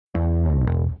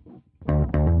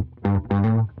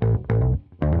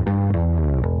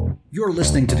You're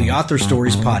listening to the Author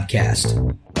Stories Podcast,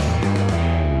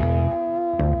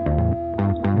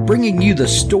 bringing you the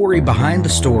story behind the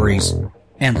stories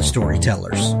and the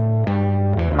storytellers.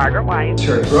 Margaret White,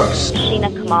 Terry Brooks,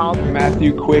 Sheena Kamal,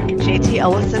 Matthew Quick, JT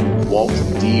Ellison, Walt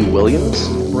D. Williams,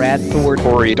 Brad Ford,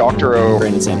 Corey Doctorow,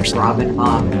 Brandon Sanderson, Robin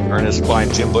Mock, Ernest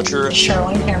Klein, Jim Butcher,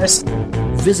 Sherwin Harris.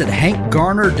 Visit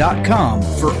hankgarner.com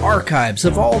for archives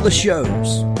of all the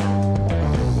shows.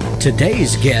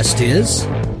 Today's guest is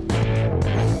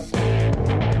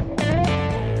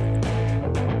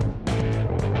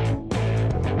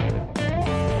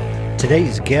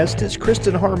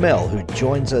Kristin Harmel, who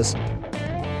joins us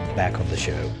back on the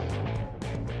show.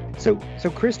 So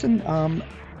Kristin,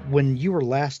 when you were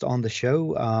last on the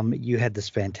show, you had this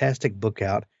fantastic book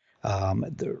out,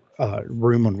 the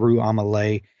Room on Rue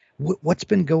Amelie. What's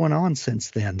been going on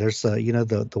since then? There's,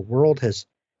 the world has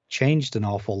changed an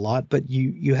awful lot, but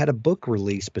you had a book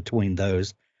release between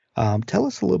those. Tell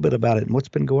us a little bit about it and what's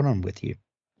been going on with you.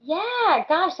 Yeah,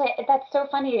 gosh, that's so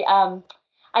funny.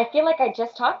 I feel like I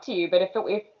just talked to you, but if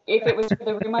it was for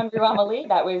the Room on Rue Amelie,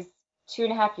 that was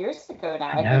 2.5 years ago now.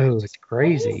 I know, it's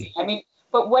crazy. I mean,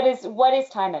 but what is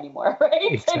time anymore, right?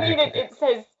 Exactly. I mean, it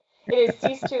has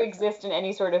ceased to exist in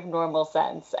any sort of normal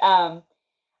sense.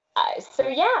 So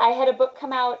yeah, I had a book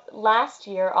come out last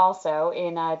year also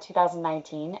in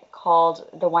 2019 called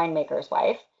The Winemaker's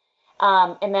Wife.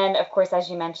 And then, of course, as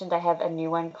you mentioned, I have a new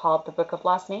one called The Book of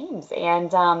Lost Names.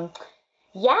 And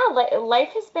life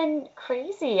has been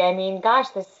crazy. I mean, gosh,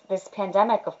 this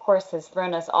pandemic, of course, has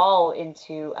thrown us all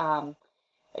into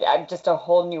just a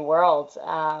whole new world.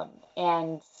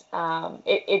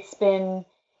 It's been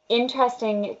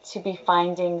interesting to be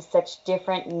finding such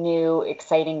different, new,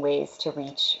 exciting ways to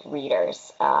reach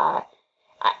readers. I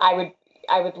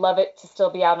would love it to still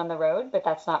be out on the road, but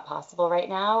that's not possible right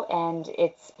now. And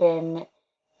it's been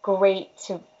great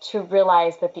to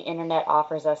realize that the internet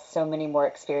offers us so many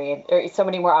more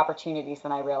opportunities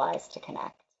than I realized to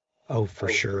connect. Oh, for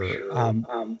sure.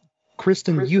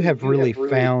 Kristin, you have really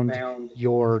found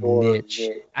your niche.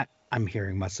 I'm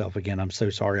hearing myself again. I'm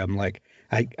so sorry. I'm like,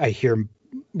 I hear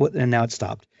what, and now it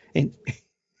stopped. And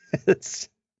it's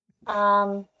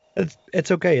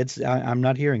okay. I'm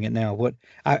not hearing it now. What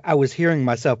I was hearing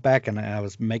myself back, and I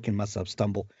was making myself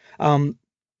stumble.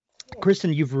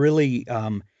 Kristin, you've really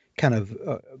kind of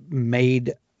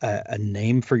made a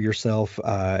name for yourself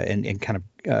and kind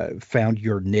of found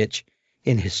your niche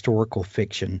in historical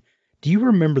fiction. Do you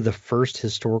remember the first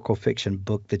historical fiction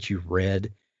book that you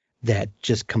read that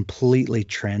just completely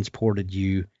transported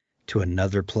you to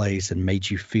another place and made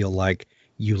you feel like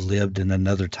you lived in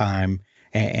another time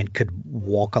and could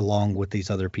walk along with these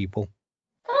other people?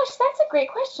 Gosh, that's a great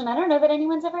question. I don't know that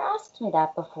anyone's ever asked me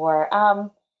that before.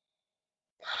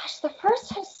 The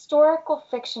first historical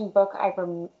fiction book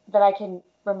that I can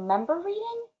remember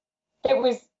reading that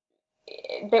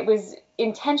was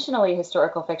intentionally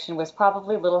historical fiction was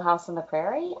probably Little House on the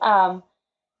Prairie. But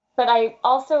I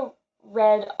also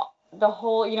read the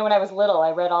whole, when I was little,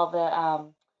 I read all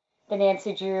the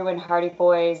Nancy Drew and Hardy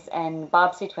Boys and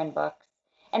Bobbsey Twin books.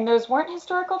 And those weren't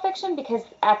historical fiction because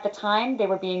at the time they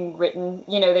were being written,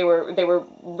 they were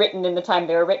written in the time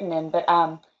they were written in. But,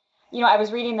 I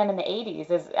was reading them in the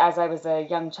 80s as I was a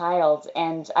young child,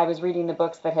 and I was reading the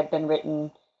books that had been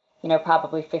written,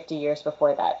 probably 50 years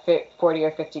before that, 40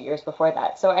 or 50 years before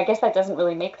that. So I guess that doesn't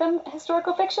really make them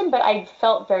historical fiction, but I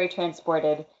felt very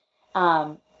transported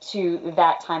to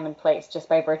that time and place just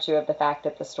by virtue of the fact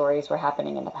that the stories were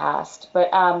happening in the past. But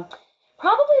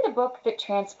probably the book that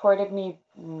transported me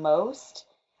most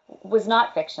was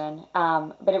not fiction,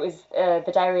 but it was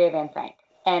The Diary of Anne Frank.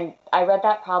 And I read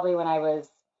that probably when I was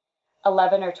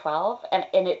 11 or 12, and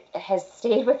it has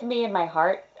stayed with me in my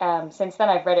heart since then.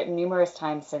 I've read it numerous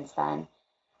times since then.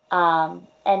 And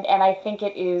I think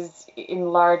it is in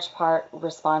large part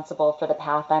responsible for the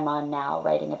path I'm on now,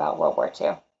 writing about World War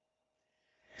II.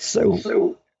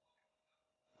 So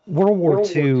World War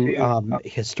II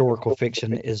historical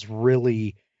fiction is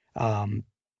really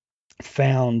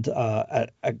found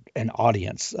an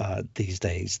audience these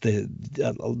days.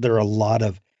 There are a lot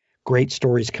of great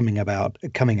stories coming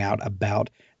out about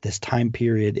this time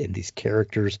period and these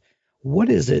characters. What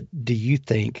is it, do you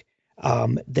think,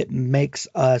 that makes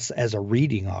us as a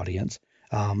reading audience,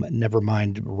 never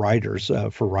mind writers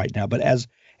for right now, but as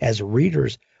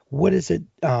readers, what is it,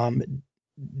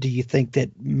 do you think,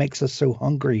 that makes us so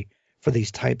hungry for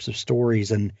these types of stories,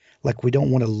 and like we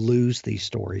don't want to lose these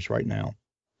stories right now?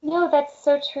 No, that's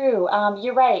so true.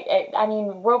 You're right.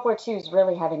 World War II is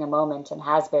really having a moment and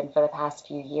has been for the past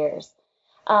few years.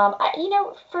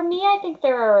 For me, I think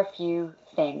there are a few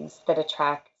things that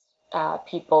attract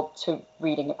people to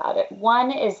reading about it.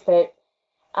 One is that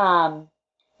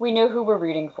we know who we're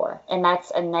rooting for, and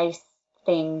that's a nice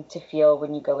thing to feel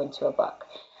when you go into a book.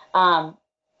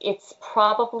 It's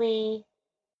probably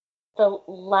the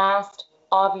last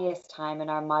obvious time in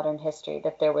our modern history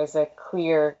that there was a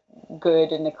clear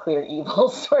good and a clear evil,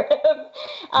 sort of.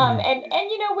 And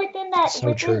you know, within that,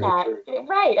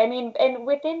 right? I mean, and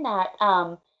within that,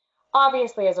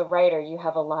 obviously, as a writer, you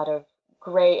have a lot of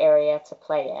gray area to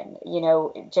play in. You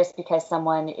know, just because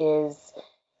someone is,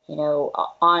 you know,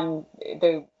 on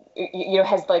the, you know,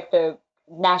 has like the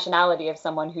nationality of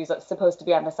someone who's supposed to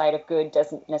be on the side of good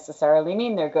doesn't necessarily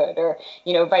mean they're good, or,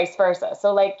 you know, vice versa.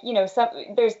 So, like, you know,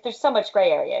 there's so much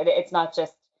gray area. It's not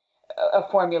just a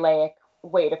formulaic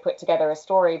way to put together a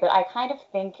story, but I kind of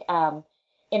think,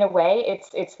 in a way,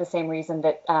 it's the same reason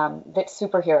that that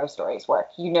superhero stories work.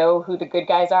 You know who the good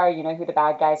guys are, you know who the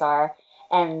bad guys are,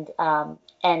 and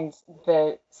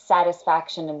the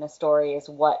satisfaction in the story is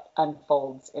what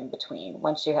unfolds in between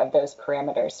once you have those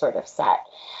parameters sort of set.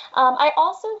 I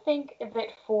also think that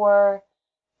for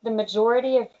the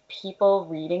majority of people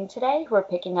reading today who are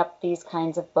picking up these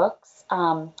kinds of books,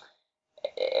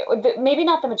 maybe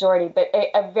not the majority, but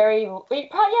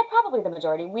probably the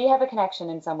majority, we have a connection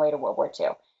in some way to World War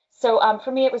II. So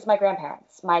for me, it was my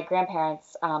grandparents. My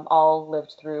grandparents all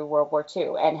lived through World War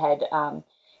II and had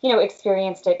you know,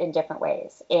 experienced it in different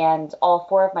ways. And all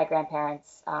four of my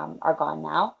grandparents are gone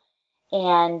now.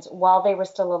 And while they were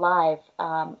still alive,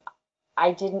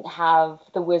 I didn't have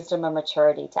the wisdom or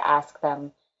maturity to ask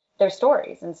them their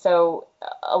stories. And so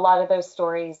a lot of those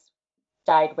stories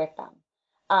died with them.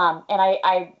 And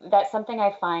I that's something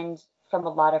I find from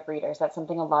a lot of readers. That's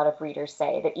something a lot of readers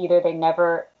say, that either they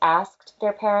never asked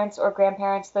their parents or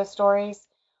grandparents those stories,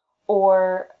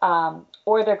 or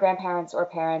their grandparents or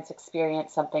parents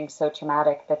experienced something so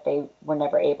traumatic that they were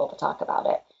never able to talk about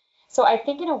it. So I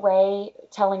think in a way,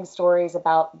 telling stories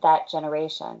about that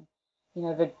generation, you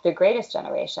know, the greatest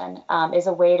generation, is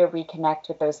a way to reconnect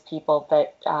with those people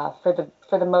that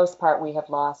for the most part we have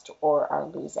lost or are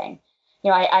losing.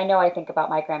 You know, I think about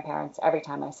my grandparents every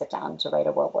time I sit down to write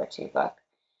a World War II book.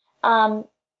 And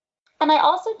I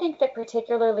also think that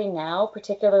particularly now,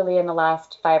 particularly in the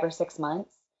last 5 or 6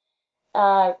 months,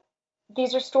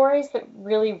 these are stories that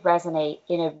really resonate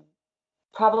in a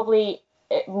probably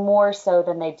more so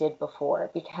than they did before,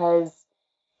 because,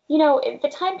 you know, the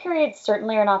time periods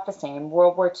certainly are not the same.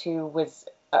 World War II was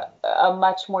a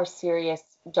much more serious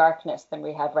darkness than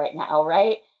we have right now,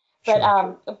 right?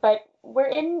 But we're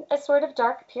in a sort of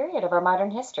dark period of our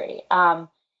modern history.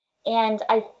 And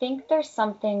I think there's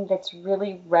something that's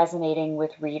really resonating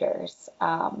with readers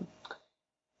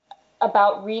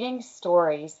about reading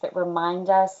stories that remind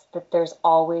us that there's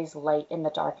always light in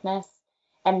the darkness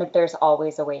and that there's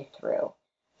always a way through.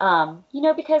 You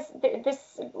know, because this,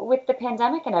 with the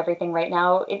pandemic and everything right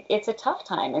now, it's a tough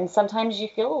time. And sometimes you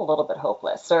feel a little bit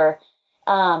hopeless or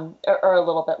a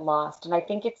little bit lost. And I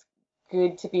think it's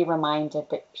good to be reminded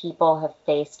that people have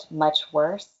faced much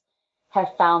worse,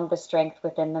 have found the strength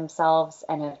within themselves,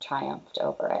 and have triumphed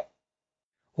over it.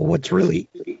 Well, what's really,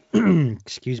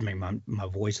 excuse me, my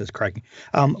voice is cracking.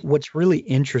 What's really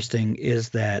interesting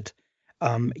is that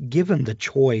given the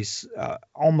choice,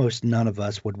 almost none of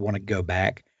us would want to go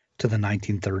back to the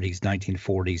 1930s,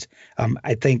 1940s.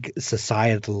 I think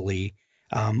societally,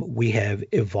 we have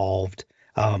evolved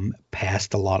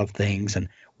past a lot of things and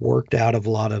worked out of a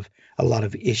lot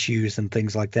of issues and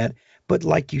things like that. But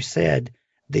like you said,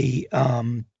 the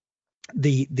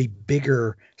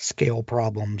bigger scale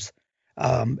problems,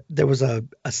 there was a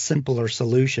simpler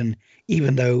solution,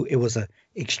 even though it was a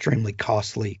extremely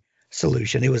costly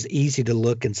solution. It was easy to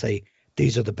look and say,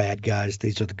 these are the bad guys,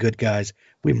 these are the good guys.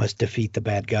 We must defeat the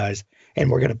bad guys. And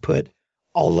we're going to put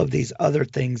all of these other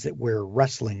things that we're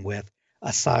wrestling with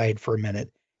aside for a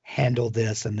minute, handle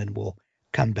this, and then we'll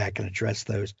come back and address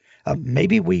those.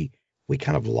 Maybe we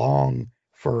kind of long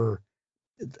for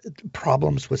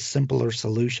problems with simpler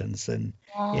solutions in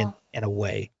a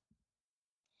way.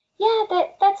 Yeah,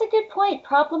 that's a good point.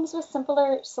 Problems with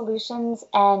simpler solutions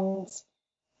and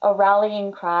a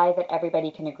rallying cry that everybody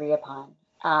can agree upon.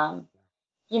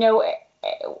 You know,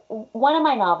 one of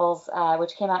my novels,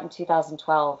 which came out in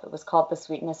 2012, it was called The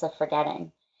Sweetness of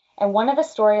Forgetting. And one of the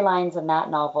storylines in that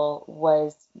novel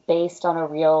was based on a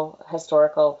real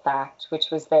historical fact, which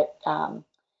was that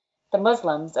the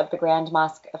Muslims of the Grand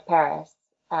Mosque of Paris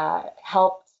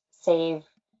helped save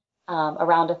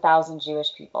around 1,000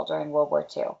 Jewish people during World War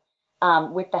II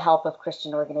with the help of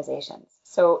Christian organizations.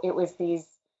 So it was these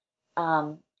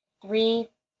 3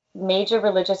 major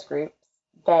religious groups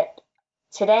that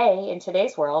today, in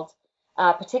today's world,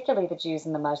 particularly the Jews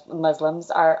and the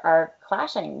Muslims, are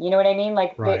clashing. You know what I mean?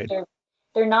 Like Right.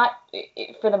 they're not,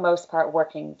 for the most part,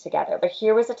 working together. But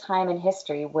here was a time in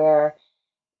history where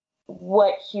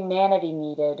what humanity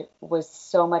needed was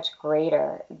so much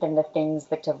greater than the things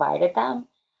that divided them.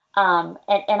 And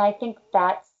I think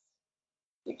that's,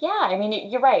 yeah, I mean,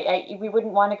 you're right. We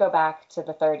wouldn't want to go back to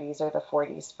the 30s or the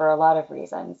 40s for a lot of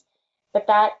reasons, but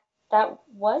that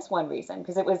was one reason,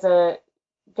 because it was the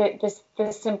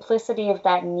simplicity of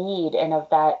that need and of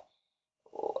that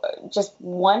just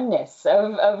oneness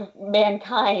of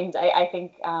mankind. I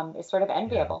think is sort of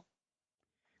enviable.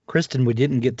 Kristin, we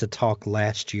didn't get to talk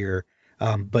last year,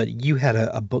 but you had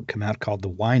a book come out called The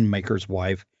Winemaker's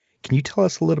Wife. Can you tell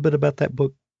us a little bit about that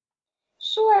book?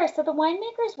 Sure. So The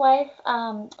Winemaker's Wife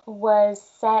was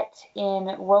set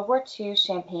in World War II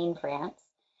Champagne, France,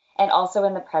 and also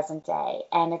in the present day.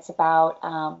 And it's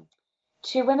about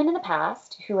two women in the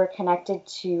past who are connected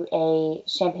to a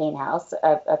champagne house,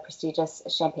 a prestigious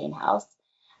champagne house,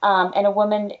 and a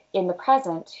woman in the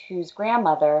present whose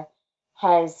grandmother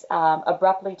has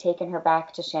abruptly taken her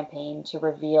back to Champagne to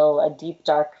reveal a deep,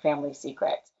 dark family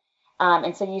secret.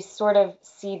 And so you sort of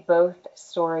see both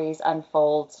stories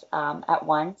unfold at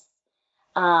once.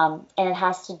 And it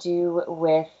has to do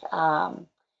with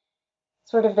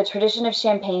sort of the tradition of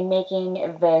champagne making,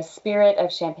 the spirit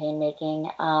of champagne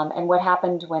making, and what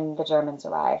happened when the Germans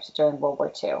arrived during World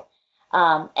War II.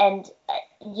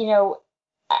 You know,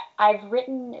 I've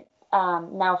written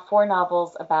now 4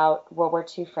 novels about World War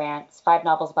II France, 5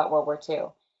 novels about World War II.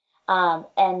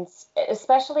 And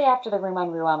especially after the Room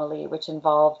on Rue Amélie, which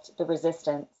involved the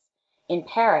resistance in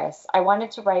Paris, I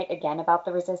wanted to write again about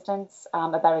the resistance,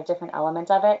 about a different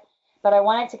element of it, but I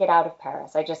wanted to get out of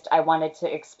Paris. I wanted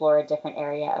to explore a different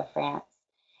area of France.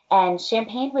 And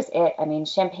Champagne was it. I mean,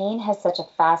 Champagne has such a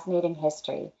fascinating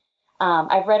history.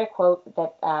 I've read a quote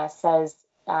that says,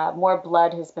 more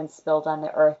blood has been spilled on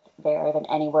the earth there than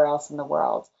anywhere else in the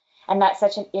world. And that's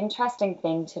such an interesting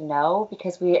thing to know,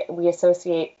 because we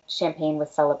associate Champagne with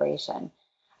celebration.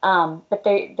 But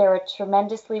they're a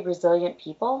tremendously resilient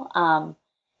people,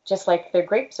 just like their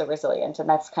grapes are resilient. And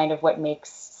that's kind of what makes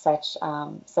such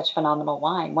phenomenal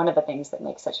wine, one of the things that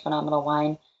makes such phenomenal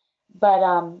wine.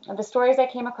 But the stories I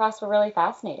came across were really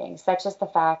fascinating, such as the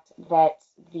fact that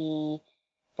the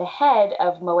head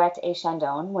of Moet et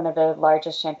Chandon, one of the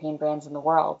largest champagne brands in the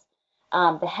world,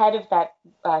 the head of that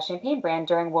champagne brand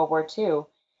during World War II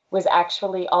was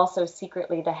actually also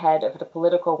secretly the head of the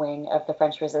political wing of the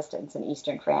French resistance in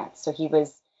eastern France. So he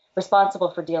was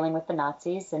responsible for dealing with the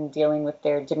Nazis and dealing with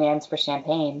their demands for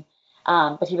champagne.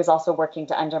 But he was also working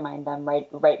to undermine them right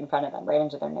in front of them, right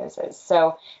under their noses.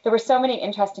 So there were so many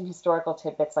interesting historical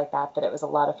tidbits like that it was a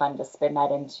lot of fun to spin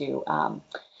that into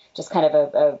just kind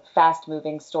of a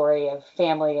fast-moving story of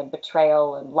family and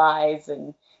betrayal and lies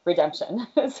and redemption.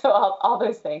 So all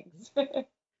those things.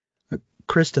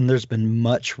 Kristin, there's been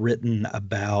much written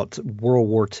about World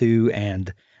War II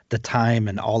and the time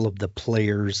and all of the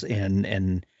players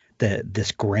in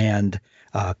this grand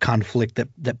conflict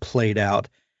that played out.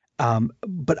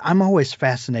 But I'm always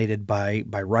fascinated by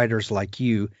writers like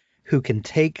you who can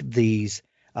take these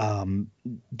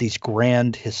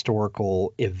grand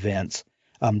historical events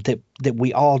that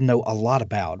we all know a lot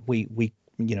about. We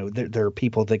there are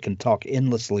people that can talk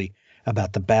endlessly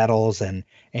about the battles and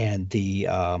the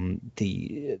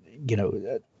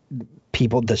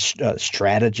people, the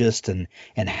strategists and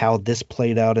how this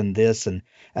played out in this and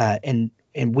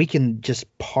we can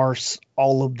just parse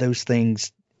all of those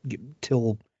things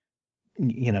till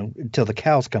the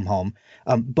cows come home.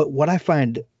 But what I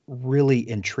find really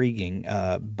intriguing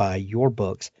by your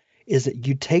books is that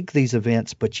you take these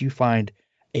events, but you find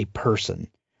a person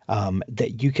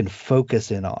that you can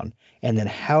focus in on. And then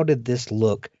how did this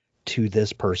look to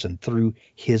this person through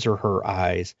his or her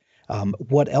eyes?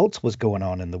 What else was going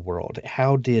on in the world?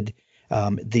 How did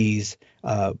these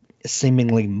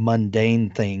seemingly mundane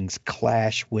things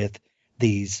clash with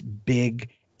these big,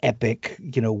 epic,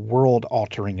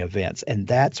 world-altering events? And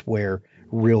that's where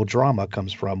real drama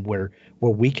comes from, where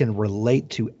we can relate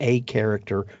to a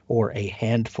character or a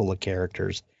handful of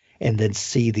characters and then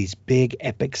see these big,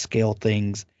 epic scale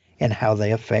things and how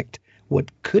they affect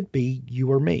what could be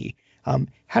you or me.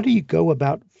 How do you go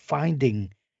about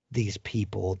finding these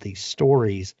people, these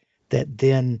stories that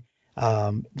then,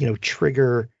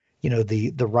 trigger,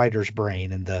 the writer's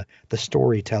brain and the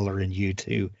storyteller in you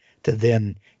to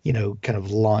then, kind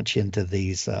of launch into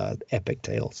these epic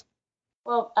tales?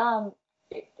 Well,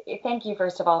 thank you,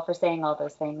 first of all, for saying all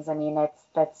those things. I mean,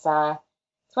 that's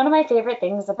it's one of my favorite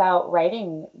things about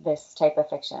writing this type of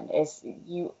fiction is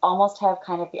you almost have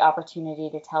kind of the opportunity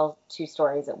to tell 2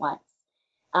 stories at once.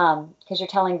 because you're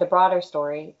telling the broader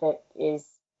story that is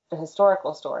the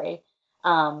historical story,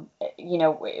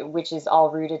 which is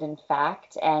all rooted in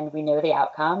fact, and we know the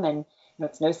outcome, and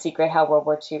it's no secret how World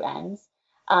War II ends.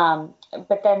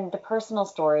 But then the personal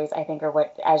stories, I think, are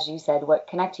what, as you said, what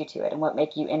connect you to it and what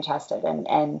make you interested,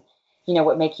 and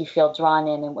what make you feel drawn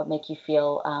in and what make you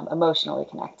feel emotionally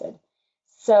connected.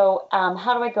 So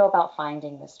how do I go about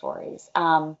finding the stories?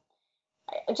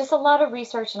 Just a lot of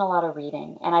research and a lot of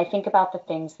reading, and I think about the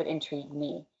things that intrigue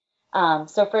me.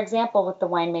 So, for example, with The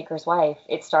Winemaker's Wife,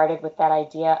 it started with that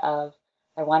idea of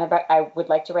I would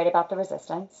like to write about the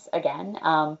resistance again.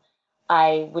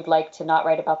 I would like to not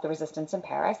write about the resistance in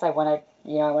Paris. I want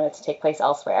it to take place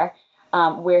elsewhere.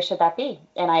 Where should that be?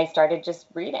 And I started just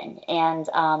reading, and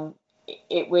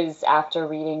it was after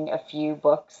reading a few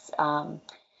books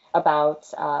about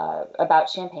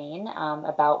Champagne,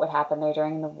 about what happened there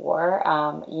during the war.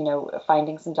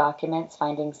 Finding some documents,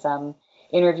 finding some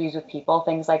interviews with people,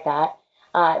 things like that,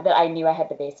 that I knew I had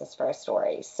the basis for a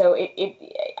story. So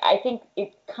I think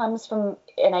it comes from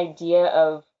an idea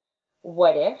of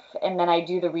what if, and then I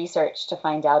do the research to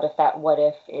find out if that what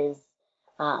if is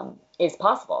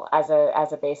possible as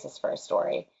a basis for a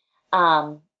story.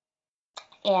 Once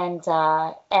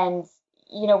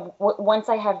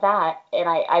I have that, and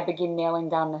I begin nailing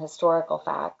down the historical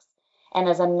facts, and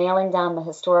as I'm nailing down the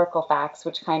historical facts,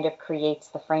 which kind of creates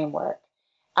the framework,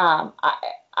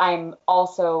 I'm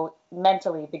also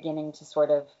mentally beginning to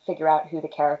sort of figure out who the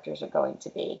characters are going to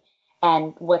be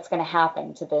and what's going to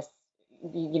happen to this,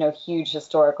 huge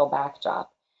historical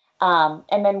backdrop.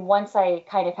 And then once I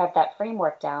kind of have that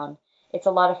framework down, it's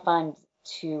a lot of fun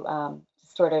to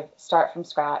sort of start from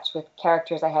scratch with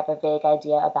characters I have a vague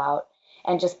idea about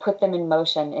and just put them in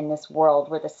motion in this world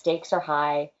where the stakes are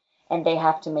high and they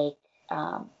have to make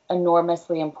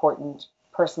enormously important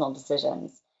personal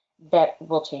decisions that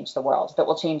will change the world, that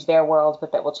will change their world,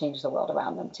 but that will change the world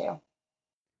around them too.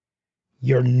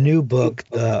 Your new book,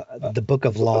 the Book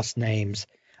of Lost Names,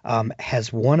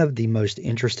 has one of the most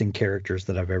interesting characters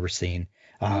that I've ever seen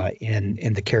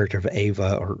in the character of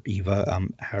Ava, or Eva,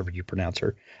 however you pronounce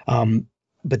her.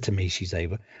 But to me, she's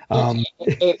Ava. Ava,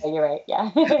 you're right. Yeah.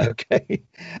 Okay.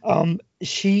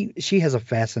 She has a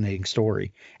fascinating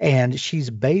story, and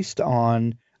she's based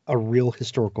on a real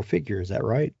historical figure. Is that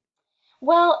right?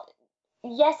 Well,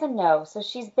 yes and no. So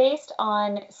she's based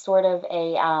on sort of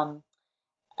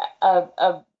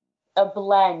a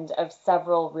blend of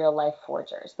several real life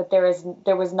forgers, but there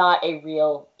was not a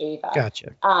real Ava.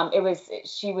 Gotcha.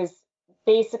 She was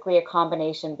basically a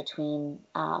combination between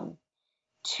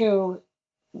two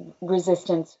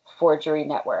resistance forgery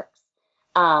networks,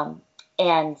 and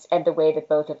the way that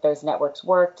both of those networks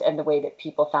worked and the way that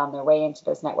people found their way into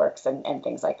those networks and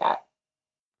things like that.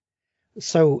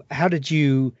 So how did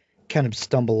you kind of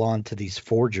stumble onto these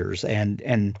forgers,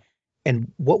 and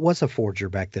what was a forger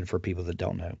back then for people that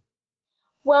don't know?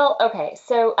 Well, okay,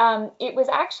 so it was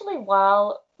actually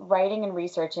while writing and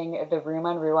researching The Room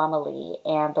on Rue Amélie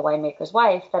and The Winemaker's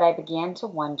Wife that I began to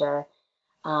wonder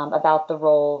about the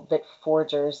role that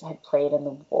forgers had played in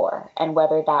the war, and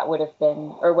whether that would have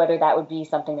been, or whether that would be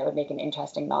something that would make an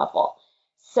interesting novel.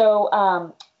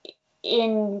 So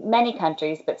in many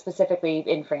countries, but specifically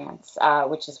in France,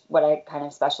 which is what I kind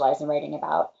of specialize in writing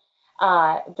about,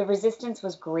 the resistance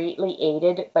was greatly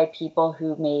aided by people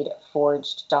who made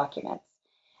forged documents.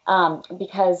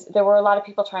 Because there were a lot of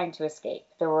people trying to escape.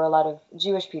 There were a lot of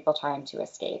Jewish people trying to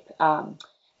escape.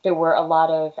 There were a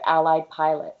lot of Allied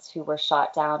pilots who were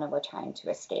shot down and were trying to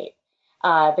escape.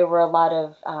 There were a lot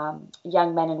of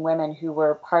young men and women who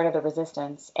were part of the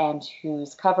resistance and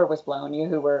whose cover was blown,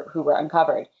 who were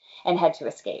uncovered and had to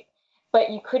escape. But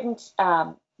you couldn't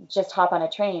just hop on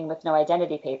a train with no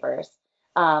identity papers,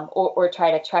 or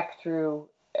try to trek through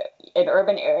an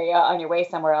urban area on your way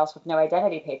somewhere else with no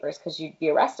identity papers, because you'd be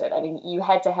arrested. I mean, you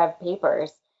had to have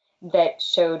papers that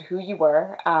showed who you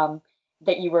were,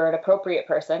 that you were an appropriate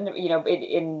person,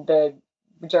 in the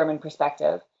German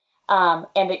perspective, and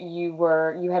that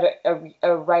you had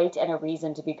a right and a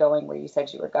reason to be going where you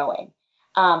said you were going.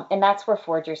 And that's where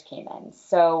forgers came in.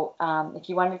 So if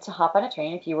you wanted to hop on a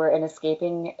train, if you were an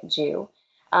escaping Jew,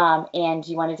 and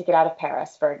you wanted to get out of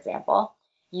Paris, for example,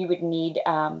 you would need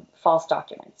false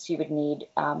documents. You would need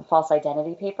false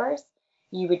identity papers.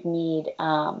 You would need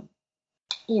a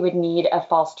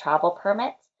false travel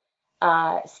permit,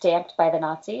 stamped by the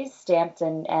Nazis, stamped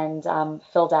and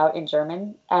filled out in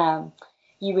German.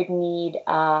 You would need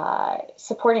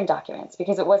supporting documents,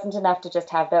 because it wasn't enough to just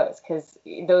have those, because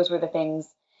those were the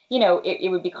things, it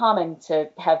would be common to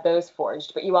have those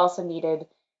forged, but you also needed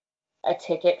a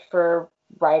ticket for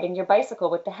riding your bicycle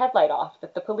with the headlight off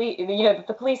that the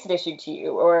police had issued to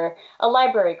you, or a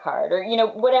library card, or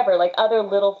whatever, like other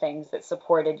little things that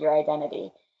supported your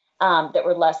identity, that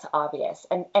were less obvious.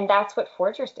 And that's what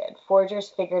forgers did. Forgers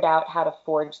figured out how to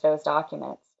forge those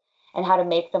documents and how to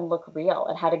make them look real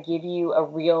and how to give you a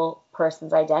real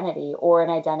person's identity, or an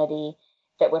identity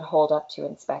that would hold up to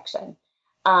inspection.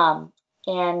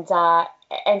 And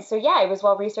so, yeah, it was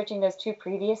while researching those two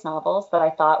previous novels that I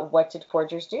thought, what did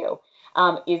forgers do?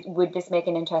 Would this make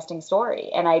an interesting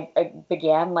story? And I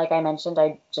began, like I mentioned,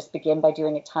 I just began by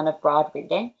doing a ton of broad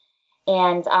reading.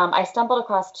 And I stumbled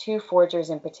across two forgers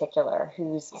in particular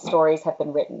whose stories have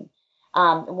been written.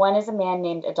 One is a man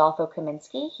named Adolfo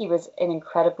Kaminsky. He was an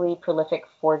incredibly prolific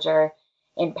forger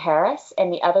in Paris.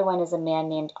 And the other one is a man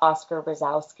named Oscar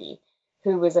Rosowski,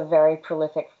 who was a very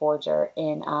prolific forger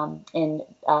in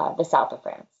the south of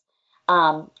France.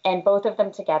 And both of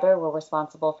them together were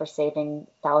responsible for saving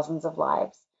thousands of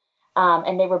lives.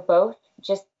 And they were both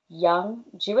just young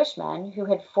Jewish men who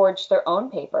had forged their own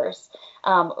papers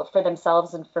for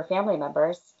themselves and for family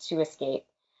members to escape,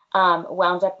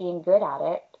 wound up being good at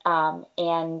it,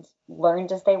 and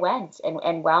learned as they went,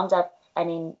 and wound up,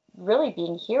 really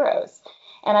being heroes.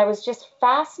 And I was just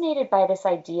fascinated by this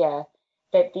idea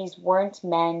that these weren't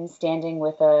men standing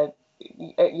with a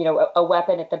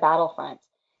weapon at the battlefront.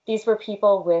 These were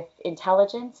people with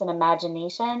intelligence and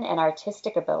imagination and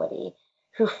artistic ability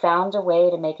who found a way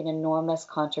to make an enormous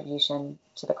contribution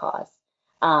to the cause.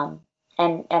 And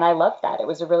I loved that. It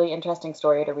was a really interesting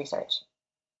story to research.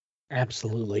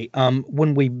 Absolutely.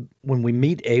 When we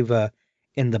meet Eva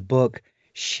in the book,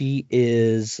 she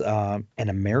is an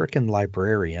American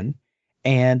librarian.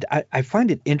 And I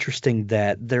find it interesting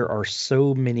that there are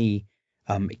so many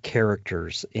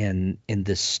characters in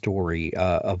this story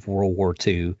of World War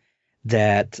II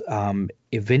that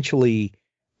eventually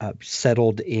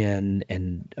settled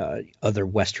in other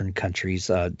Western countries,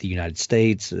 the United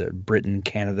States, Britain,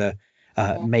 Canada,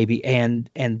 maybe, and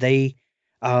they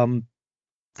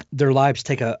their lives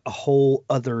take a whole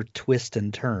other twist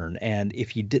and turn. And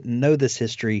if you didn't know this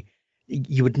history,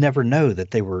 you would never know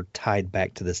that they were tied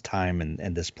back to this time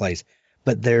and this place.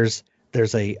 But there's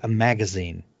a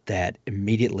magazine that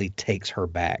immediately takes her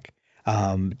back.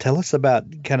 Tell us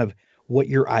about kind of what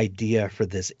your idea for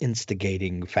this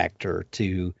instigating factor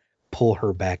to pull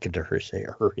her back into her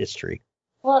history.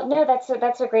 Well, no,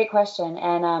 that's a great question,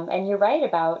 and you're right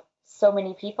about so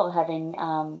many people having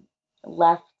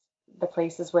left the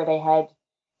places where they had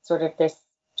sort of this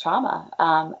trauma,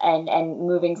 and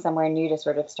moving somewhere new to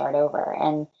sort of start over.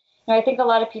 And I think a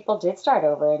lot of people did start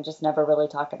over and just never really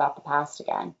talk about the past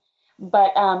again.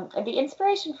 But the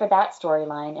inspiration for that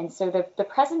storyline, and so the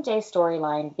present day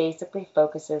storyline basically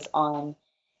focuses on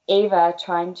Eva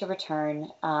trying to return,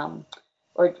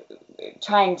 or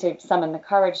trying to summon the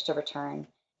courage to return,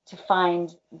 to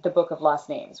find the Book of Lost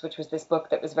Names, which was this book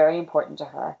that was very important to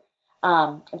her,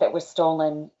 that was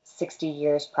stolen 60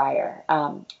 years prior,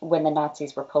 when the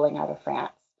Nazis were pulling out of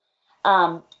France.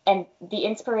 And the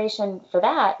inspiration for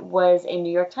that was a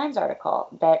New York Times article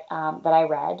that I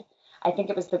read. I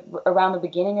think it was around the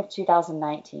beginning of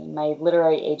 2019. My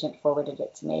literary agent forwarded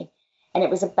it to me. And it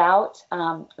was about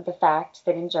the fact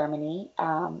that in Germany,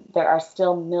 there are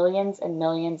still millions and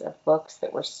millions of books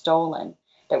that were stolen,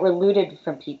 that were looted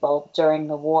from people during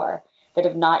the war, that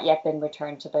have not yet been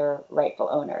returned to their rightful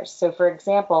owners. So, for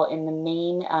example, in the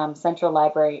main Zentral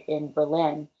library in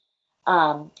Berlin,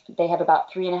 they have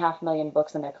about 3.5 million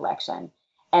books in their collection.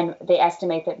 And they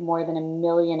estimate that more than 1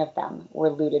 million of them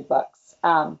were looted books.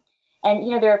 And,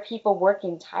 there are people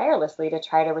working tirelessly to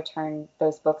try to return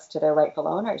those books to their rightful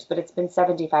owners, but it's been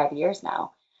 75 years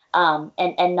now.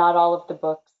 And not all of the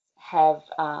books have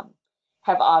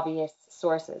obvious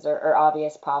sources or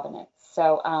obvious provenance.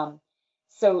 So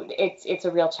it's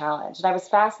a real challenge. And I was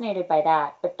fascinated by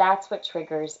that, but that's what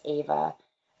triggers Eva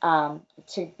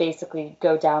to basically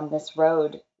go down this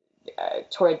road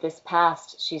toward this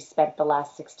past she's spent the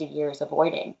last 60 years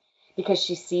avoiding. Because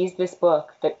she sees this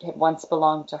book that had once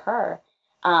belonged to her,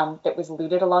 that was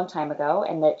looted a long time ago,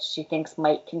 and that she thinks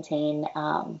might contain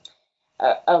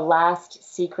a last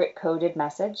secret coded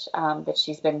message that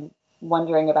she's been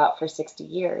wondering about for 60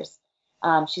 years.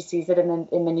 She sees it in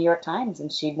the New York Times,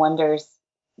 and she wonders,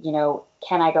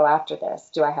 can I go after this?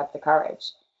 Do I have the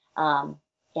courage? And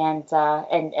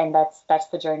that's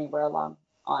the journey we're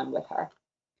on with her.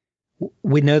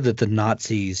 We know that the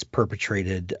Nazis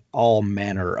perpetrated all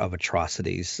manner of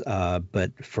atrocities,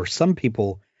 but for some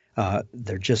people,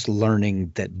 they're just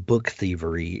learning that book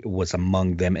thievery was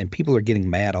among them, and people are getting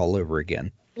mad all over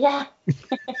again. Yeah.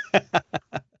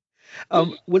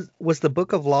 Was the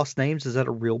Book of Lost Names, is that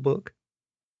a real book?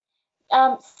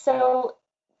 So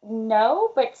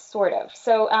no, but sort of.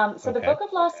 So the Okay. Book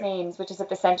of Lost Names, which is at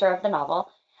the center of the novel,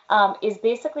 is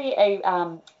basically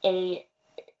a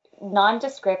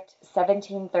nondescript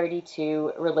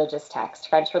 1732 religious text,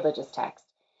 French religious text.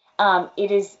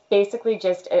 It is basically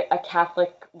just a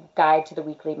Catholic guide to the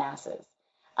weekly masses.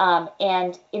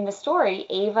 And in the story,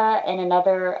 Ava and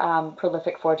another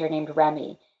prolific forger named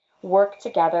Remy work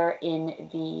together in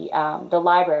the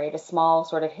library, the small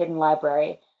sort of hidden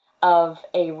library of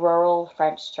a rural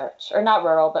French church, or not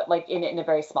rural, but like in a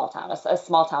very small town, a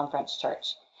small town French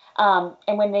church.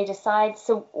 And when they decide,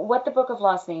 so what the Book of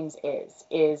Lost Names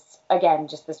is again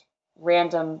just this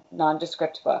random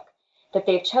nondescript book that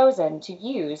they've chosen to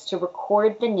use to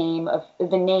record the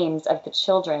names of the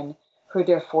children who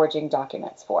they're forging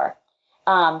documents for.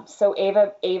 So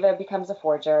Ava becomes a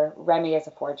forger, Remy is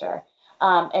a forger,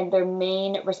 and their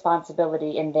main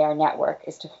responsibility in their network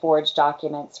is to forge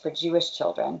documents for Jewish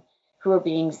children who are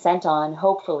being sent on,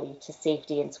 hopefully, to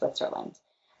safety in Switzerland.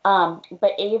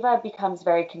 But Ava becomes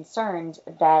very concerned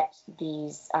that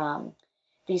these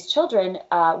children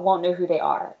won't know who they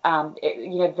are.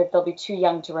 That they'll be too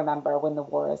young to remember when the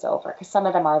war is over, because some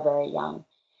of them are very young.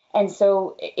 And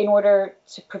so in order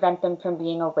to prevent them from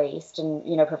being erased and,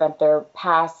 prevent their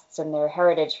pasts and their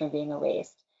heritage from being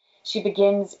erased, she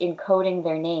begins encoding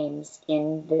their names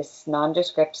in this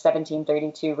nondescript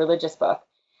 1732 religious book,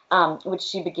 which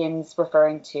she begins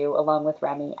referring to, along with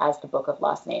Remy, as the Book of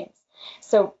Lost Names.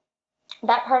 So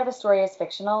that part of the story is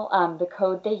fictional. The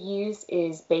code they use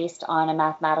is based on a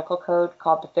mathematical code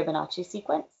called the Fibonacci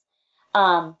sequence.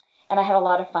 And I had a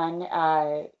lot of fun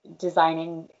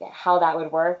designing how that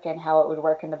would work and how it would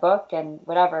work in the book and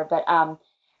whatever. But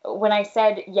when I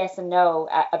said yes and no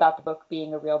about the book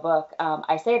being a real book,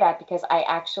 I say that because I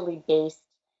actually based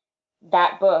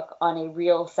that book on a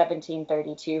real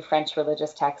 1732 French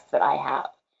religious text that I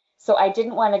have. So I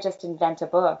didn't want to just invent a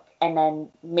book and then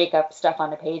make up stuff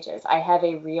on the pages. I have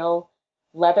a real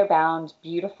leather-bound,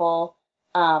 beautiful,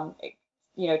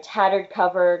 tattered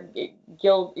cover,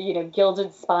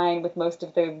 gilded spine with most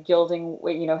of the gilding,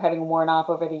 having worn off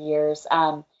over the years.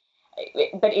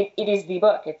 But it is the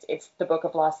book. It's the Book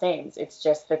of Lost Names. It's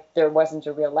just that there wasn't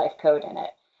a real life code in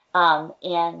it.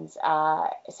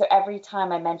 So every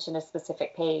time I mention a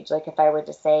specific page, like if I were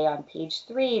to say on page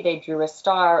 3, they drew a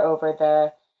star over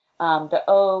the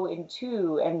O in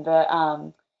two and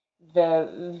the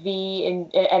V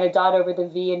and a dot over the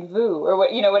V in VU, or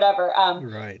whatever.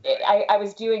 Right. I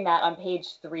was doing that on page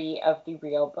 3 of the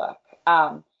real book.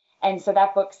 And so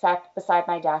that book sat beside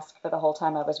my desk for the whole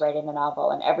time I was writing the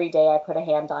novel. And every day I put a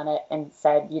hand on it and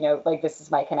said, this is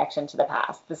my connection to the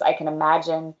past. I can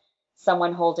imagine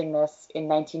someone holding this in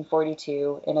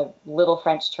 1942 in a little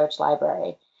French church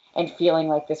library and feeling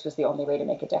like this was the only way to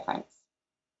make a difference.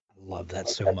 I love that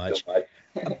so much.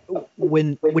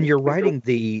 When you're writing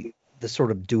the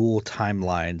sort of dual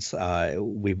timelines,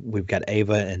 we've got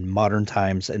Ava in modern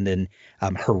times, and then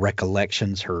her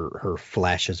recollections, her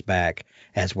flashes back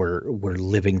as we're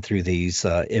living through these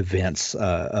events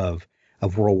of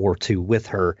World War II with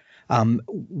her.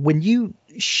 When you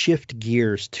shift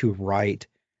gears to write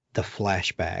the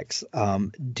flashbacks,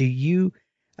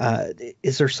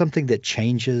 is there something that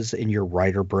changes in your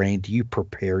writer brain? Do you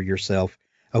prepare yourself?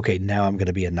 Okay, now I'm going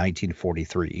to be in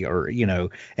 1943, or,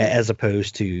 as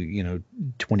opposed to,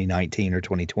 2019 or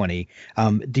 2020.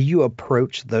 Do you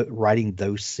approach writing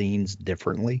those scenes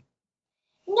differently?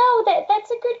 No,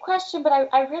 that's a good question, but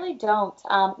I really don't.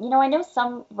 I know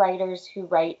some writers who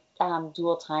write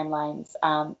dual timelines,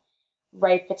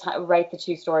 write the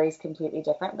two stories completely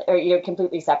differently, or,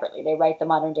 completely separately. They write the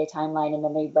modern day timeline and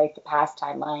then they write the past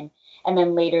timeline, and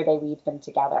then later they weave them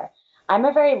together. I'm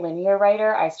a very linear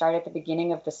writer. I start at the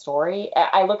beginning of the story.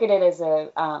 I look at it as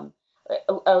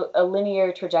a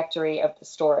linear trajectory of the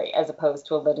story, as opposed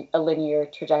to a linear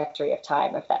trajectory of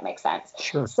time, if that makes sense.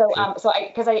 Sure. So,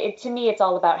 to me, it's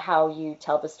all about how you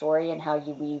tell the story and how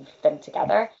you weave them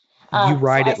together. You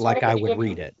write so it like I would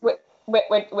read it.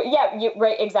 Yeah,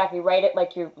 right, exactly. Write it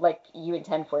like you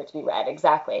intend for it to be read.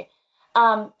 Exactly.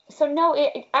 So no,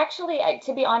 it actually,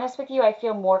 to be honest with you, I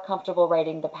feel more comfortable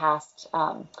writing the past.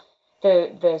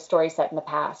 The story set in the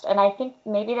past. And I think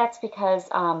maybe that's because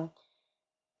I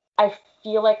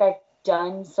feel like I've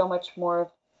done so much more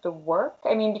of the work.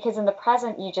 I mean, because in the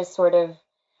present, you just sort of,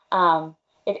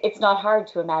 it's not hard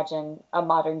to imagine a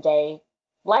modern day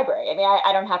library. I mean,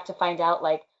 I don't have to find out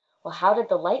well, how did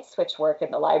the light switch work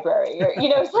in the library? Or,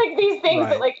 it's like these things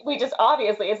Right. that we just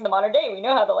obviously, it's in the modern day, we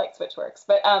know how the light switch works.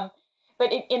 But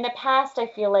in the past, I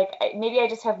feel like maybe I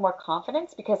just have more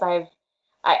confidence because I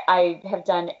have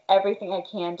done everything I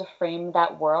can to frame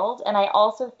that world. And I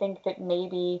also think that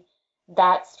maybe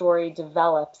that story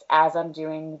develops as I'm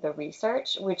doing the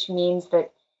research, which means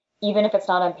that even if it's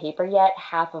not on paper yet,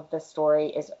 half of the story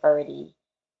is already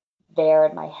there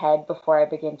in my head before I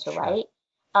begin to write.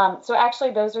 So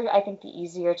actually, those are, I think, the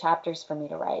easier chapters for me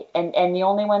to write, and the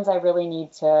only ones I really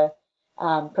need to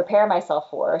prepare myself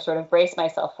for, or sort of brace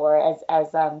myself for,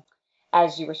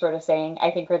 as you were sort of saying,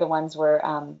 I think are the ones where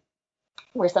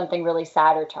something really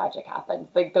sad or tragic happens.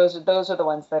 Like those are the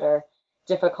ones that are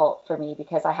difficult for me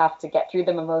because I have to get through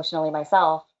them emotionally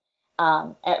myself,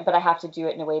 but I have to do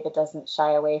it in a way that doesn't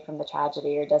shy away from the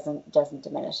tragedy or doesn't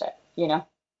diminish it. You know.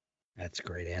 That's a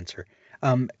great answer.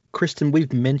 Kristin,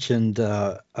 we've mentioned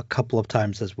a couple of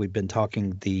times as we've been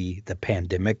talking the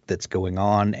pandemic that's going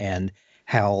on and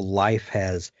how life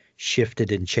has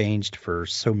shifted and changed for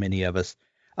so many of us.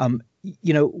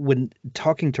 When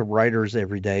talking to writers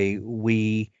every day,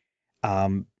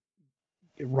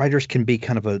 writers can be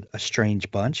kind of a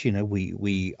strange bunch.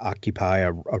 We occupy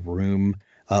a room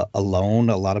alone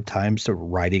a lot of times, so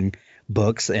writing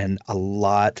books, and a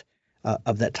lot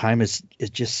of that time is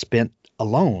just spent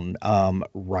alone,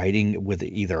 writing with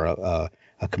either a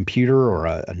computer or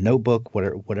a notebook,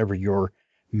 whatever your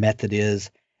method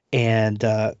is, and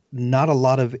not a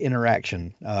lot of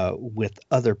interaction with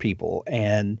other people.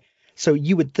 And so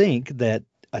you would think that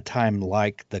a time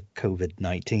like the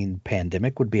COVID-19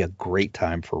 pandemic would be a great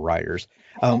time for writers.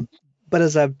 But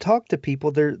as I've talked to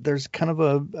people, there's kind of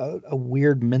a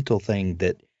weird mental thing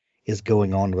that is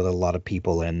going on with a lot of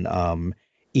people. And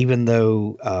even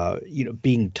though,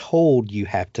 being told you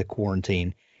have to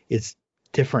quarantine is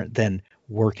different than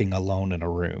working alone in a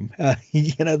room.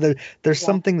 There's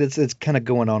something that's kind of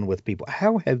going on with people.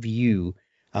 How have you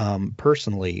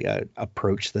personally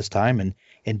approached this time,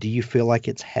 and do you feel like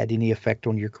it's had any effect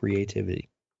on your creativity?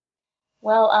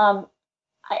 Well,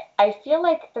 I feel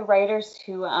like the writers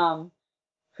who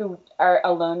are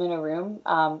alone in a room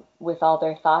with all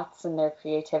their thoughts and their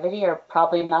creativity are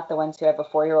probably not the ones who have a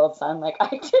 4-year-old son like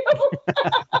I do.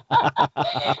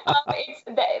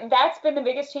 That's been the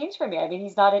biggest change for me. I mean,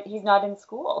 he's not in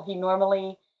school. He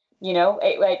normally,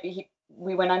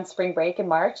 we went on spring break in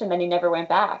March and then he never went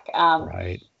back.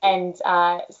 Right. And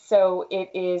so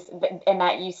it is, and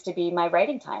that used to be my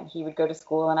writing time. He would go to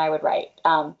school and I would write.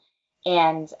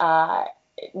 And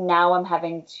now I'm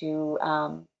having to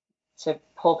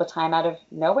pull the time out of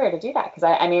nowhere to do that. Because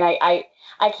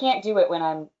I can't do it when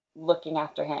I'm looking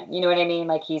after him. You know what I mean?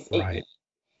 Like Right.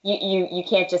 You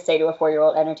can't just say to a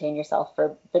 4-year-old, entertain yourself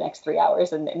for the next 3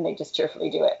 hours and they just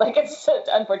cheerfully do it. Like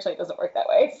unfortunately it doesn't work that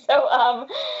way.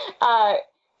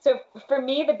 So for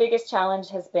me, the biggest challenge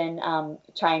has been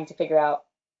trying to figure out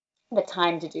the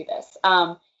time to do this.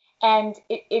 And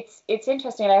it's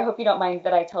interesting, and I hope you don't mind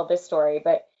that I tell this story,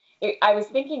 but I was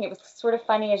thinking it was sort of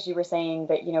funny as you were saying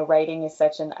that, writing is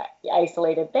such an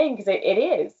isolated thing, because it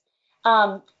is.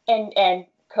 And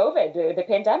COVID, the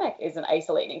pandemic, is an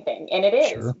isolating thing, and it is.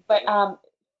 Sure. But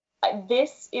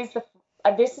this is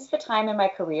the time in my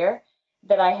career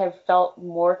that I have felt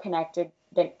more connected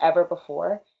than ever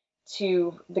before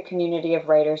to the community of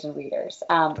writers and readers.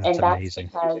 And that's amazing.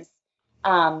 because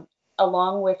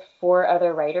along with 4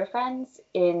 other writer friends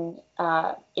in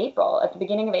April, at the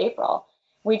beginning of April,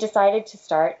 we decided to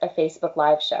start a Facebook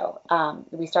Live show.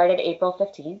 We started April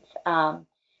 15th.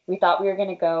 We thought we were going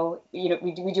to go, we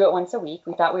do it once a week.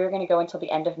 We thought we were going to go until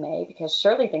the end of May, because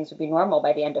surely things would be normal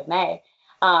by the end of May.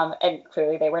 And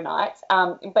clearly they were not.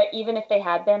 But even if they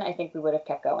had been, I think we would have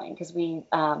kept going, because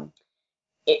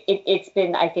it's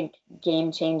been, I think,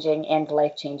 game-changing and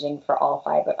life-changing for all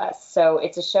 5 of us. So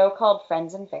it's a show called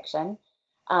Friends in Fiction.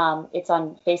 It's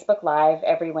on Facebook Live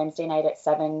every Wednesday night at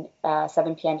 7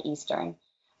 p.m. Eastern.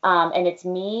 And it's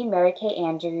me, Mary Kay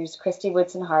Andrews, Christy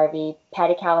Woodson Harvey,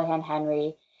 Patty Callahan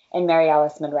Henry, and Mary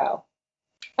Alice Monroe.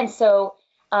 And so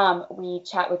we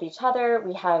chat with each other.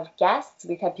 We have guests.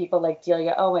 We've had people like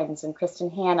Delia Owens and Kristen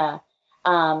Hanna,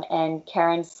 and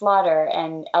Karen Slaughter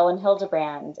and Ellen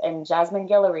Hildebrand and Jasmine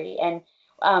Guillory. And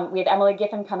we have Emily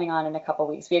Giffen coming on in a couple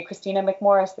weeks. We have Christina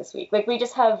McMorris this week. Like, we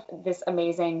just have this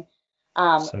amazing,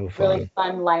 really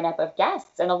fun lineup of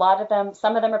guests. And a lot of them,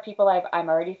 some of them are people I'm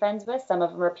already friends with. Some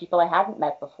of them are people I hadn't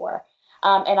met before.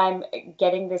 And I'm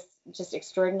getting this just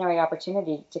extraordinary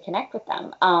opportunity to connect with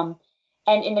them.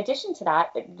 And in addition to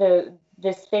that,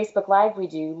 this Facebook Live we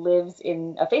do lives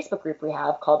in a Facebook group we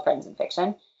have called Friends in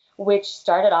Fiction, which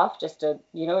started off just a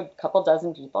couple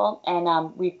dozen people,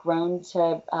 and we've grown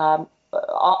to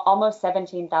almost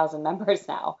 17,000 members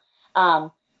now,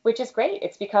 which is great.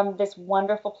 It's become this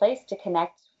wonderful place to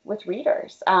connect with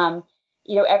readers.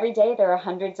 Every day there are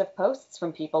hundreds of posts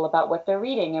from people about what they're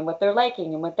reading and what they're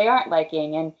liking and what they aren't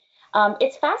liking, and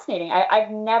It's fascinating.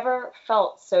 I've never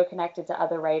felt so connected to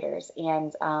other writers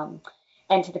and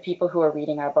to the people who are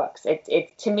reading our books.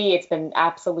 To me, it's been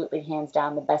absolutely hands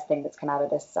down the best thing that's come out of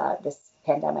this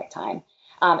pandemic time,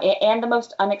 and the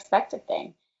most unexpected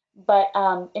thing. But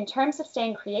in terms of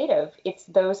staying creative, it's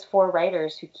those four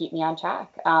writers who keep me on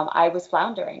track. I was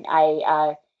floundering.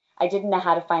 I didn't know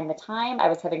how to find the time. I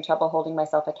was having trouble holding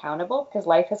myself accountable because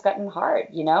life has gotten hard,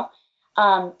 you know.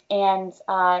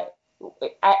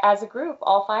 As a group,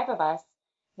 all five of us,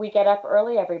 we get up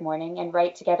early every morning and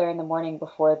write together in the morning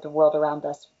before the world around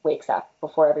us wakes up,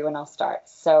 before everyone else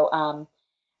starts. So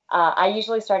I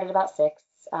usually start at about 6.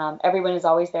 Everyone is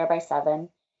always there by 7.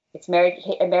 It's Mary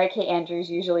Kay Andrews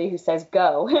usually who says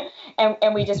go,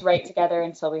 and we just write together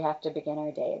until we have to begin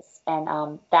our days.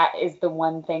 And that is the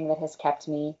one thing that has kept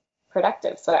me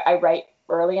productive. So I write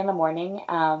early in the morning,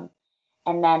 and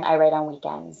then I write on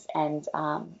weekends. And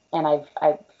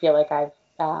I feel like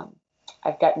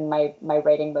I've gotten my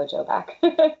writing mojo back.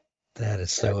 That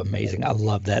is so amazing. I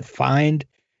love that. Find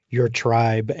your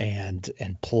tribe and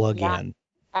plug in.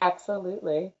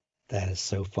 Absolutely. That is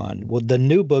so fun. Well, the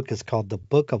new book is called The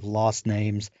Book of Lost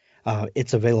Names.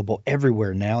 It's available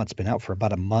everywhere now. It's been out for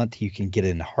about a month. You can get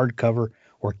it in hardcover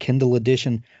or Kindle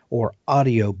edition or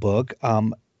audiobook.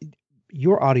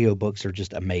 Your audiobooks are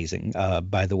just amazing,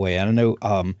 by the way. I know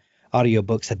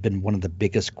audiobooks have been one of the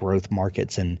biggest growth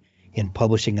markets in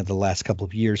publishing in the last couple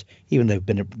of years, even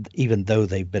though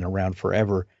they've been around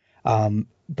forever.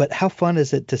 But how fun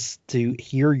is it to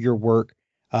hear your work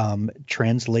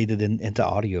translated into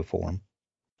audio form?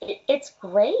 It's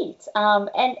great.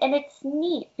 And it's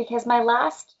neat because my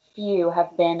last few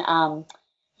have been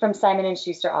from Simon &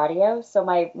 Schuster Audio. So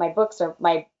my books are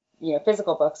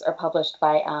physical books are published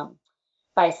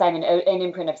by Simon, an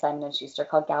imprint of Simon & Schuster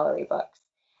called Gallery Books.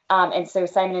 And so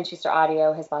Simon & Schuster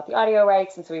Audio has bought the audio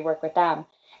rights, and so we work with them.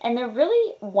 And they're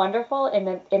really wonderful in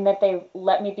that they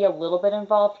let me be a little bit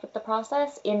involved with the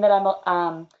process, in that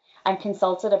I'm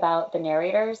consulted about the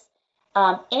narrators,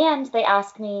 and they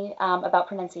ask me about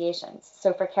pronunciations.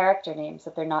 So for character names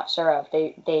that they're not sure of,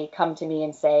 they come to me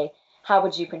and say, how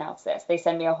would you pronounce this? They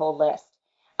send me a whole list.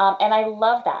 And I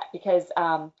love that because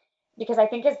I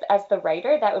think as the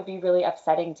writer, that would be really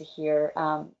upsetting to hear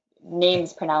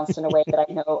names pronounced in a way that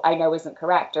I know isn't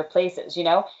correct, or places, you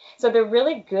know. So they're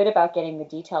really good about getting the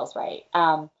details right.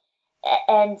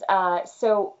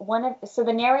 So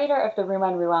the narrator of The Room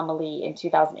on Rue Amélie in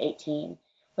 2018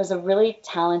 was a really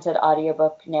talented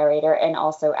audiobook narrator and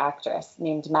also actress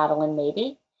named Madeline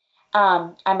Mabey.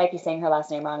 I might be saying her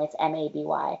last name wrong. It's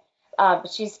Maby.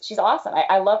 But she's awesome.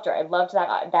 I loved her. I loved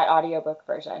that audiobook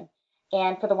version.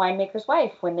 And for The Winemaker's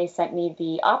Wife, when they sent me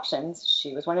the options,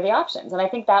 she was one of the options. And I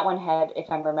think that one had, if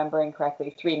I'm remembering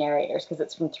correctly, 3 narrators because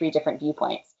it's from 3 different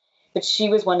viewpoints. But she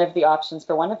was one of the options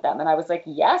for one of them. And I was like,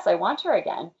 yes, I want her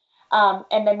again.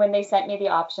 And then when they sent me the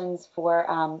options for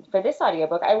this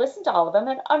audiobook, I listened to all of them.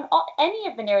 And any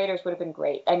of the narrators would have been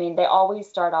great. I mean, they always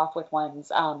start off with ones,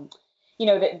 that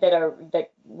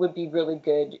would be really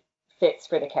good fits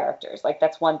for the characters. Like,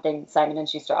 that's one thing Simon &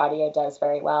 Schuster Audio does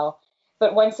very well.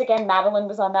 But once again, Madeline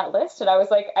was on that list, and I was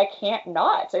like, I can't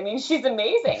not. I mean, she's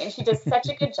amazing, and she does such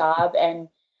a good job. And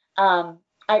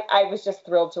I was just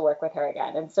thrilled to work with her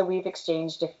again. And so we've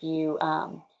exchanged a few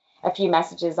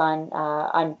messages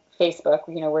on Facebook,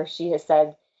 where she has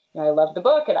said, I love the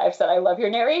book, and I've said I love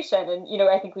your narration, and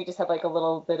I think we just have like a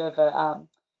little bit of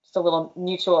just a little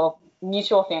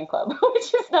mutual fan club,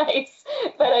 which is nice.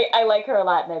 But I like her a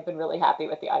lot, and I've been really happy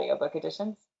with the audiobook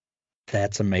editions.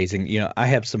 That's amazing. I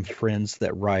have some friends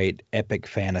that write epic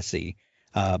fantasy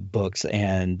books,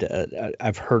 and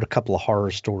I've heard a couple of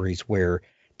horror stories where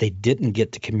they didn't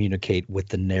get to communicate with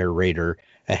the narrator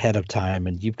ahead of time,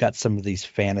 and you've got some of these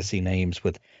fantasy names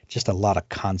with just a lot of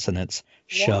consonants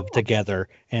shoved together,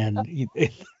 and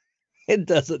it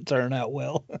doesn't turn out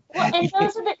well. Well, and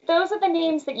those are the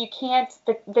names that you can't,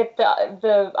 that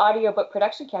the audiobook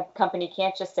production company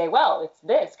can't just say, well, it's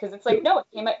this, because it's like, no,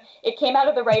 it came out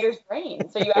of the writer's brain,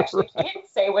 so you actually can't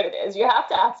say what it is. You have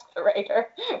to ask the writer,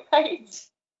 right?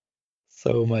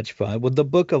 So much fun. Well, the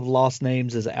Book of Lost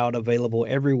Names is out, available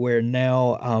everywhere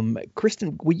now.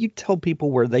 Kristin, will you tell people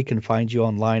where they can find you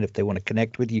online if they want to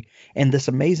connect with you, and this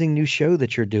amazing new show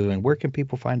that you're doing? Where can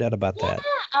people find out about that?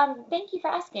 Thank you for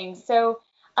asking. So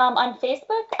on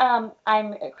Facebook,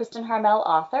 I'm Kristin Harmel,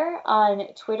 author. On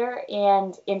Twitter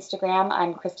and Instagram,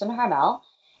 I'm Kristin Harmel,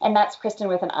 and that's Kristin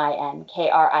with an I-N,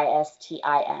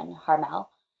 Kristin, Harmel.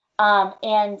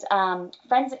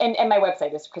 Friends, and my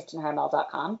website is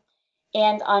kristinharmel.com.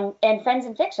 And Friends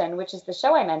in Fiction, which is the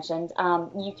show I mentioned,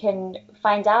 you can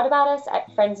find out about us at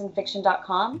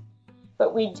friendsandfiction.com.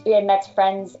 and that's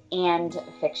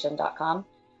friendsandfiction.com.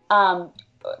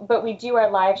 But we do our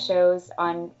live shows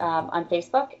on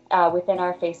Facebook within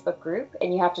our Facebook group,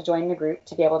 and you have to join the group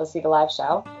to be able to see the live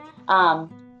show.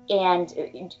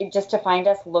 Just to find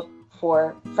us, look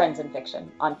for Friends in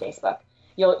Fiction on Facebook.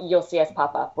 You'll see us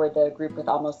pop up. We're the group with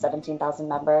almost 17,000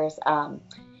 members, and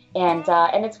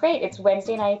it's great. It's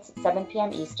Wednesday nights at 7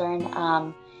 p.m. Eastern.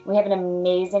 We have an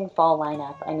amazing fall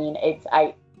lineup. I mean,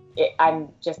 I'm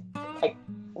just like,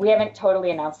 we haven't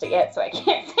totally announced it yet, so I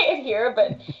can't say it here,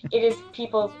 but it is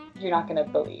people you're not going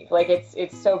to believe. Like,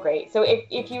 it's so great. So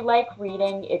if you like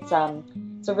reading, it's a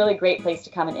really great place to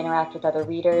come and interact with other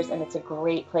readers, and it's a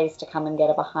great place to come and get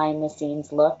a behind the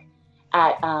scenes look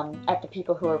at the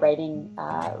people who are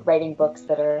writing books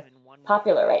that are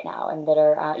popular right now, and that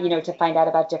are to find out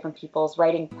about different people's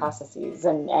writing processes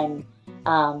and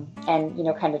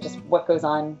kind of just what goes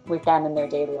on with them in their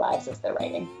daily lives as they're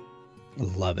writing.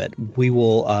 Love it. We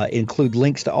will include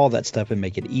links to all that stuff and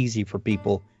make it easy for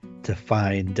people to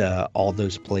find all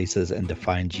those places and to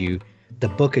find you. The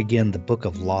book, again, the Book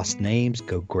of Lost Names.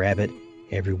 Go grab it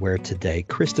everywhere today.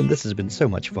 Kristin, this has been so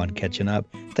much fun catching up.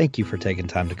 Thank you for taking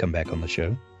time to come back on the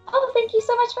show. Oh, thank you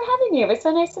so much for having me. It was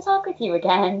so nice to talk with you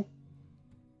again.